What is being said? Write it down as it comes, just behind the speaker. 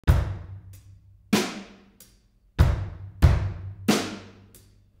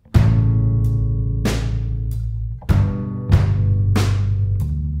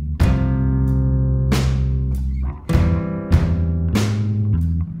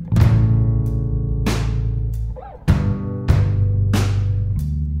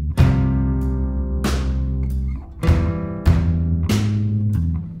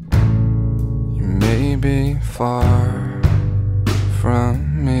far from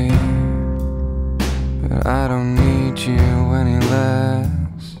me, but I don't need you any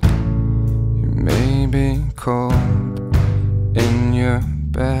less. You may be cold in your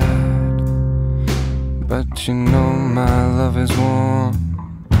bed, but you know my love is warm.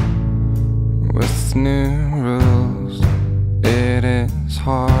 With new rules, it is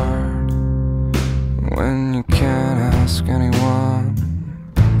hard when you can't ask anyone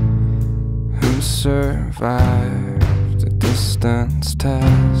who survived a distance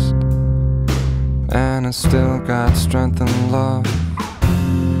test and has still got strength and love.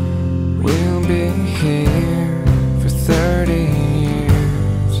 We'll be here for 30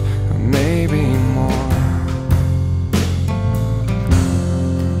 years, or maybe more.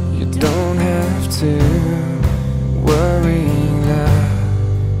 You don't have to worry that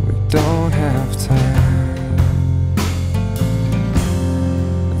we don't have time.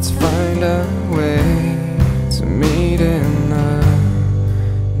 Let's find a way to meet in the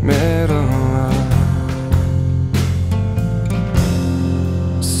middle of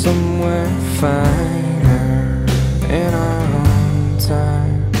somewhere finer in our own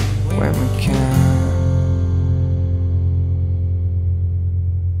time when we can.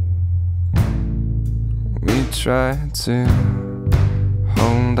 We try to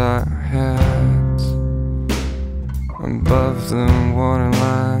hold our heads above the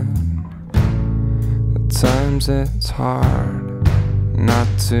waterline. At times it's hard not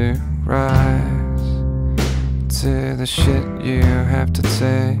to rise to the shit you have to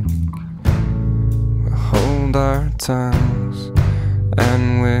take. We'll hold our tongues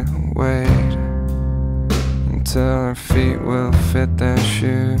and we'll wait until our feet will fit their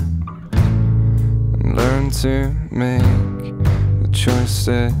shoes, and learn to make the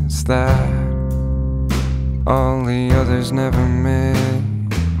choices that all the others never made.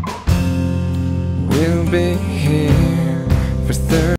 We'll be here for 30